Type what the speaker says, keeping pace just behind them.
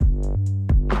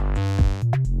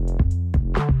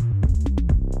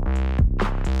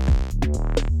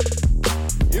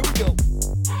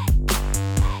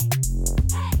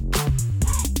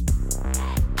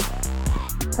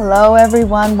Hello,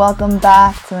 everyone. Welcome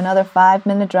back to another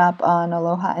 5-minute drop on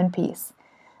Aloha and Peace.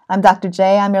 I'm Dr.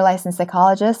 J. I'm your licensed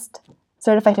psychologist,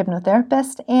 certified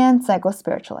hypnotherapist, and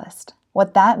psychospiritualist.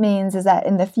 What that means is that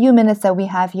in the few minutes that we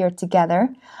have here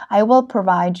together, I will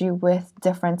provide you with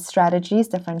different strategies,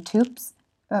 different tips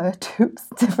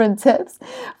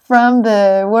from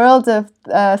the world of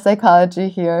psychology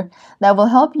here that will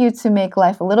help you to make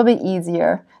life a little bit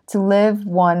easier, to live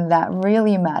one that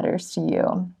really matters to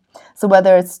you. So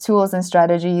whether it's tools and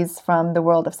strategies from the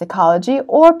world of psychology,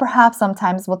 or perhaps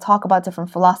sometimes we'll talk about different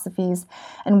philosophies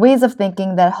and ways of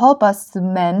thinking that help us to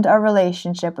mend our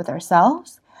relationship with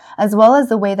ourselves, as well as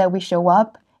the way that we show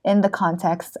up in the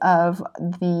context of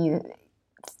the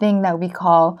thing that we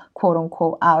call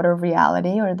quote-unquote outer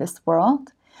reality or this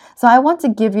world. So I want to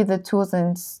give you the tools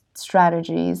and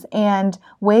strategies and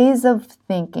ways of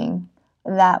thinking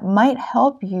that might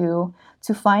help you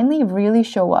to finally really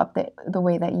show up the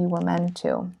way that you were meant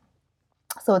to.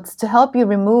 So it's to help you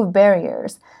remove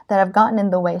barriers that have gotten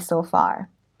in the way so far.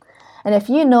 And if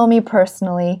you know me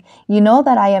personally, you know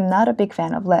that I am not a big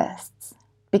fan of lists.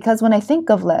 Because when I think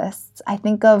of lists, I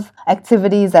think of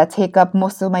activities that take up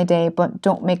most of my day but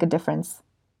don't make a difference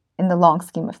in the long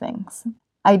scheme of things.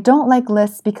 I don't like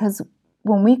lists because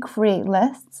when we create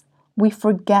lists, we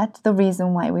forget the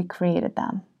reason why we created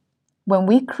them. When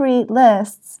we create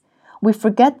lists, we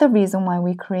forget the reason why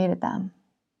we created them.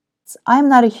 I'm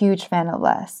not a huge fan of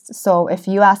lists. So if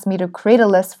you ask me to create a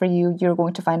list for you, you're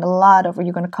going to find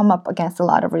you're going to come up against a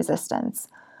lot of resistance.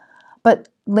 But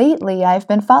lately, I've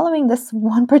been following this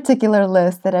one particular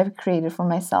list that I've created for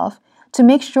myself to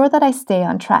make sure that I stay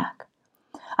on track.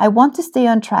 I want to stay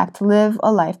on track to live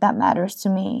a life that matters to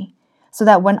me, so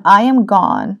that when I am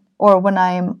gone, or when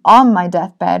I am on my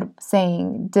deathbed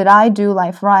saying, did I do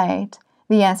life right?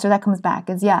 The answer that comes back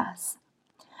is yes.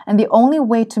 And the only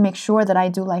way to make sure that I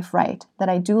do life right, that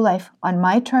I do life on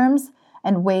my terms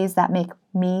and ways that make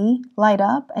me light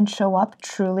up and show up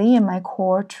truly in my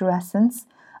core true essence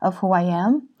of who I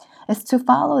am, is to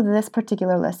follow this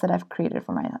particular list that I've created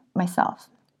for myself.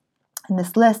 And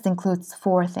this list includes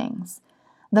 4 things.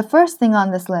 The first thing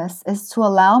on this list is to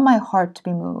allow my heart to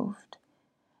be moved.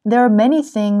 There are many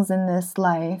things in this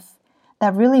life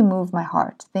that really move my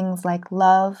heart. Things like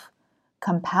love,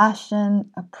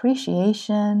 compassion,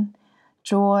 appreciation,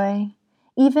 joy,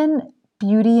 even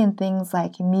beauty in things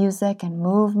like music and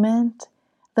movement.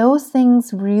 Those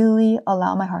things really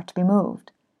allow my heart to be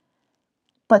moved.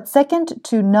 But second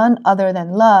to none other than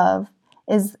love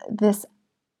is this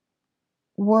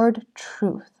word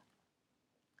truth.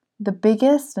 The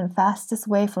biggest and fastest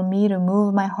way for me to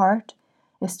move my heart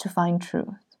is to find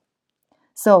truth.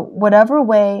 So whatever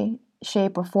way,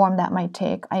 shape, or form that might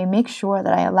take, I make sure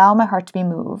that I allow my heart to be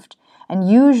moved. And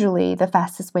usually the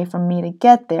fastest way for me to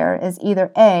get there is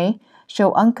either A,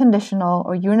 show unconditional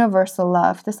or universal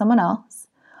love to someone else,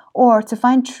 or to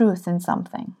find truth in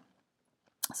something.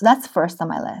 So that's first on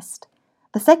my list.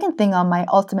 The second thing on my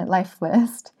ultimate life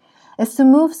list is to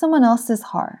move someone else's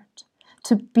heart,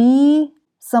 to be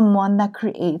someone that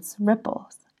creates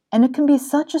ripples. And it can be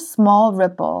such a small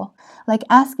ripple, like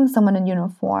asking someone in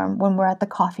uniform when we're at the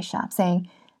coffee shop saying,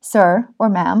 "Sir or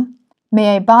ma'am,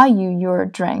 may I buy you your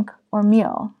drink or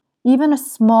meal?" Even a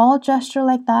small gesture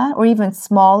like that, or even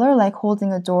smaller, like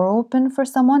holding a door open for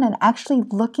someone and actually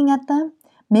looking at them,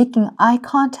 making eye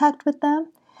contact with them,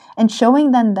 and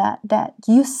showing them that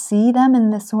you see them in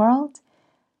this world.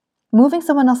 Moving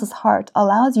someone else's heart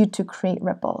allows you to create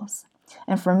ripples.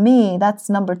 And for me, that's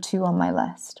number 2 on my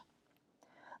list.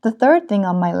 The third thing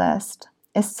on my list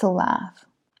is to laugh.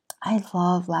 I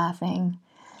love laughing.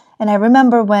 And I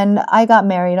remember when I got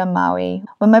married on Maui,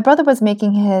 when my brother was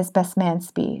making his best man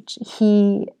speech,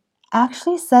 he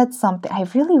actually said something. I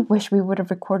really wish we would have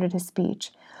recorded his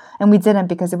speech. And we didn't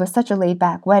because it was such a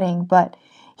laid-back wedding. But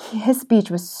his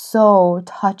speech was so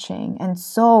touching and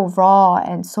so raw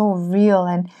and so real.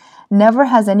 And never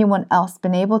has anyone else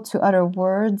been able to utter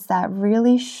words that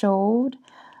really showed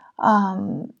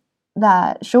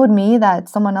me that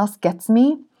someone else gets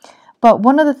me. But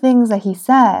one of the things that he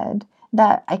said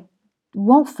that I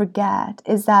won't forget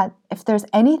is that if there's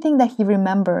anything that he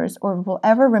remembers or will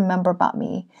ever remember about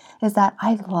me, is that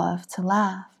I love to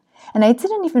laugh. And I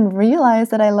didn't even realize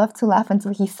that I love to laugh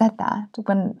until he said that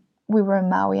when we were in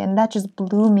Maui, and that just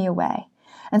blew me away.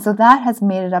 And so that has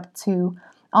made it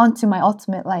onto my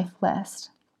ultimate life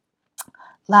list.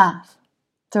 Laugh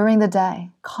during the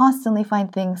day. Constantly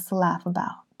find things to laugh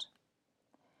about.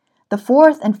 The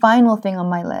fourth and final thing on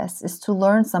my list is to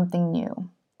learn something new.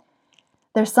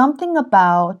 There's something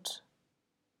about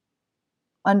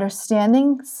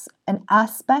understanding an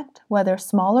aspect, whether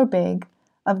small or big,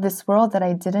 of this world that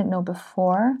I didn't know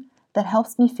before that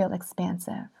helps me feel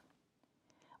expansive.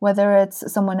 Whether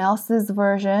it's someone else's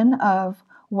version of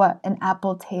what an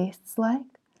apple tastes like,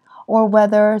 or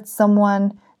whether it's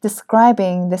someone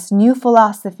describing this new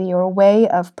philosophy or way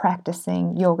of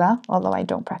practicing yoga, although I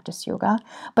don't practice yoga,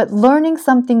 but learning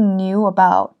something new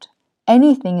about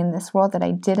anything in this world that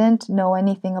I didn't know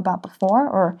anything about before,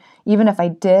 or even if I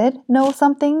did know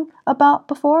something about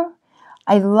before,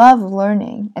 I love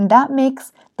learning, and that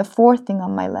makes the fourth thing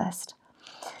on my list.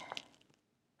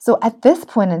 So at this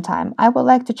point in time, I would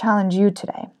like to challenge you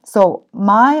today. So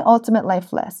my ultimate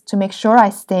life list, to make sure I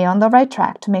stay on the right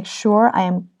track, to make sure I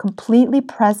am completely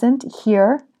present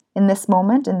here in this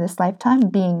moment, in this lifetime,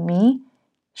 being me,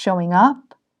 showing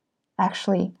up,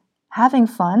 actually having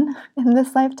fun in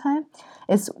this lifetime,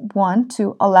 is 1,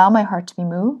 to allow my heart to be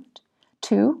moved,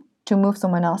 2, to move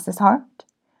someone else's heart,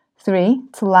 3,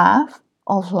 to laugh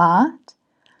a lot,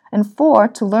 and 4,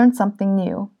 to learn something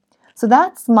new. So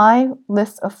that's my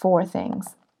list of 4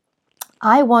 things.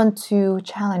 I want to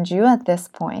challenge you at this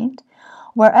point,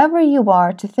 wherever you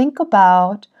are, to think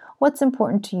about what's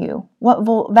important to you.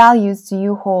 What values do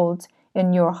you hold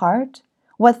in your heart?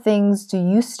 What things do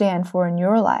you stand for in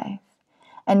your life?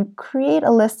 And create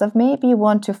a list of maybe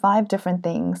 1 to 5 different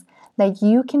things that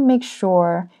you can make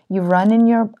sure you run in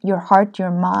your heart, your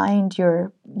mind,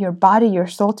 your body, your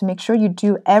soul, to make sure you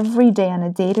do every day on a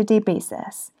day-to-day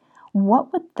basis.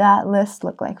 What would that list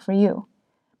look like for you?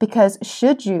 Because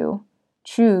should you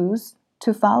choose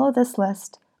to follow this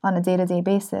list on a day-to-day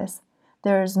basis,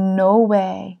 there is no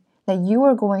way that you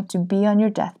are going to be on your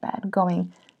deathbed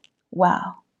going,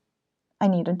 wow, I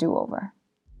need a do-over.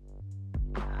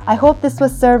 I hope this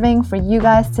was serving for you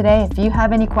guys today. If you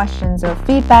have any questions or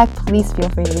feedback, please feel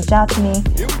free to reach out to me.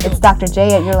 It's Dr.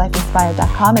 J at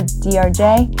yourlifeinspired.com. It's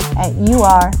drj at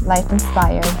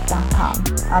yourlifeinspired.com.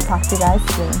 I'll talk to you guys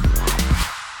soon.